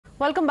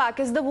Welcome back.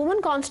 Is the woman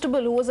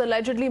constable who was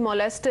allegedly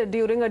molested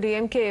during a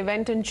DMK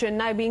event in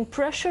Chennai being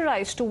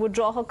pressurized to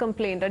withdraw her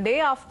complaint? A day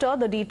after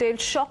the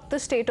details shocked the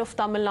state of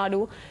Tamil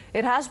Nadu,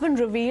 it has been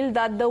revealed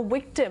that the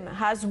victim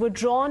has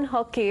withdrawn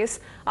her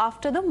case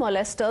after the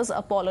molesters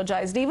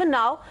apologized. Even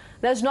now,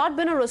 there's not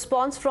been a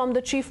response from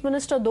the Chief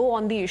Minister, though,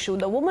 on the issue.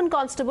 The woman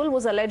constable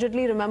was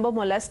allegedly,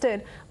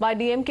 molested by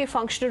DMK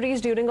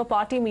functionaries during a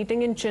party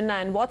meeting in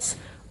Chennai. And what's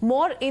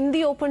more, in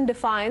the open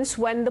defiance,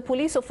 when the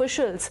police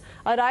officials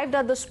arrived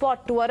at the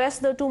spot to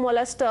arrest the two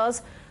molesters,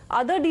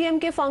 other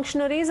DMK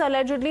functionaries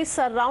allegedly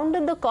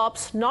surrounded the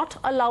cops, not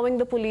allowing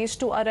the police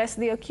to arrest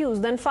the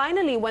accused. Then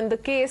finally, when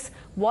the case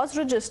was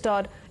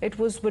registered, it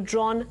was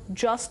withdrawn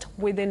just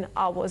within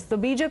hours. The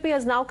BJP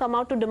has now come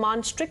out to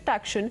demand strict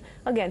action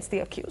against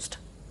the accused.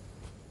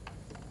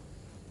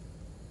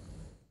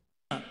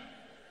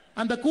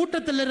 அந்த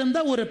கூட்டத்தில் இருந்த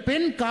ஒரு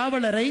பெண்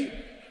காவலரை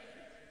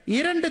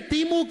இரண்டு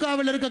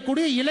திமுகவில்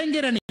இருக்கக்கூடிய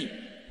இளைஞரணி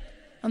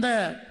அந்த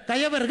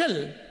கயவர்கள்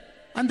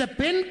அந்த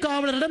பெண்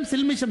காவலரிடம்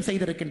சில்மிஷம்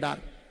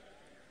செய்திருக்கின்றார்.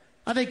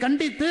 அதை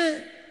கண்டித்து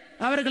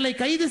அவர்களை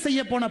கைது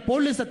செய்ய போன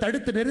போலீஸை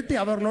தடுத்து நிறுத்தி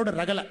அவர்களோடு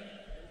ரகல.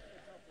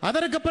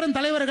 அதற்கப்புறம்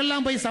தலைவர்கள்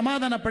எல்லாம் போய்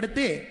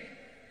சமாதானப்படுத்தி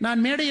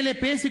நான் மேடையிலே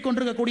பேசிக்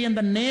கொண்டிருக்கக்கூடிய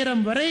இந்த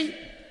நேரம் வரை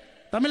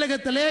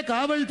தமிழகத்திலே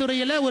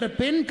காவல்துறையிலே ஒரு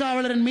பெண்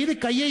காவலரின் மீது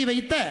கையை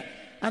வைத்த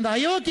அந்த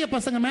அயோக்கிய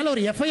பசங்க மேல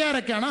ஒரு எஃப்ஐஆர்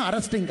காணோம்,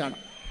 அரெஸ்டிங்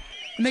காணோம்.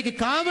 இன்னைக்கு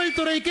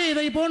காவல்துறைக்கு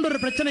இதை போன்ற ஒரு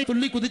பிரச்சனை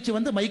துள்ளி குதிச்சு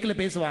வந்து மைக்கில்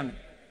பேசுவாங்க.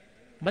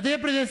 மத்திய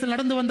பிரதேசத்தில்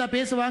நடந்து வந்தா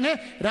பேசுவாங்க,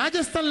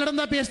 ராஜஸ்தான்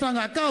நடந்தா பேசுவாங்க.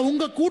 அக்கா,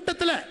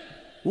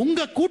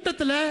 உங்க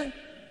கூட்டத்தில்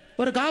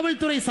ஒரு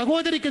காவல்துறை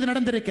சகோதரிக்கு இது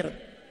நடந்திருக்கிறது.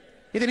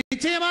 இது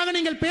நிச்சயமாக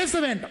நீங்கள் பேச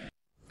வேண்டும்.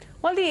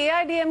 Well, the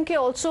AIDMK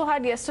also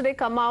had yesterday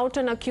come out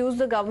and accused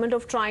the government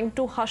of trying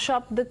to hush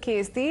up the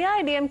case. The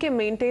AIDMK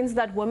maintains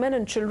that women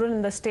and children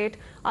in the state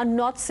are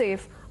not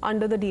safe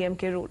under the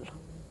DMK rule.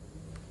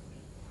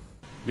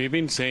 We've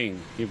been saying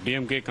if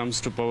DMK comes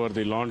to power,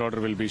 the law and order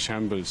will be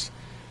shambles,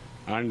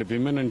 and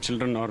women and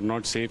children are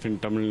not safe in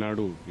Tamil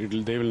Nadu.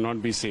 They will not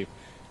be safe.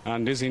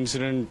 And this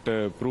incident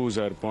proves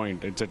our point.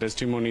 It's a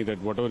testimony that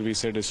whatever we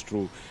said is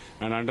true.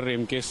 And under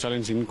MK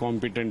Stalin's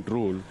incompetent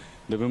rule,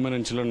 the women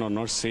and children are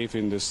not safe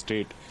in this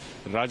state.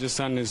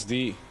 Rajasthan is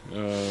the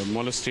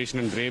molestation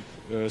and rape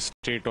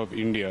state of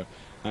India.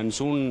 And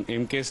soon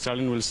MK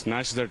Stalin will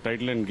snatch that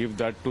title and give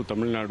that to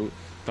Tamil Nadu.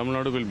 Tamil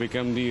Nadu will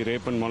become the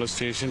rape and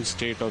molestation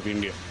state of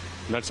India.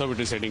 That's how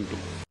it is heading to.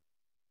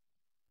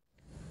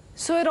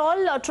 So it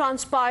all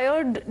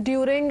transpired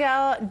during a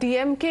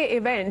DMK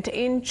event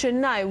in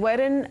Chennai,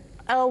 wherein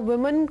a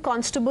woman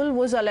constable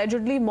was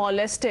allegedly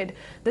molested.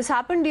 This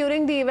happened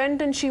during the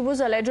event and she was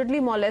allegedly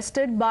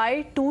molested by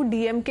two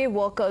DMK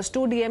workers,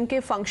 two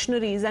DMK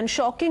functionaries. And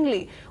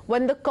shockingly,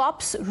 when the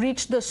cops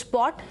reached the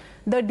spot,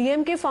 the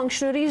DMK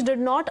functionaries did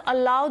not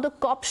allow the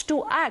cops to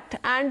act.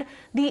 And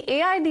the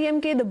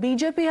AIDMK, the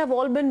BJP have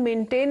all been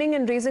maintaining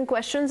and raising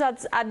questions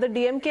at the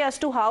DMK as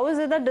to how is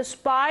it that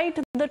despite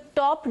the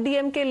top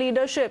DMK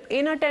leadership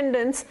in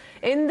attendance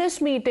in this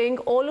meeting,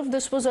 all of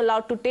this was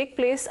allowed to take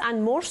place. And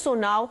more so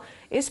now,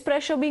 is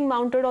pressure being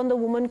mounted on the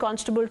woman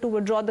constable to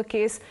withdraw the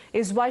case?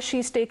 Is why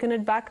she's taken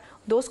it back?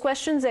 Those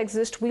questions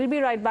exist. We'll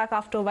be right back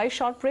after a very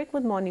short break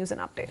with more news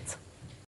and updates.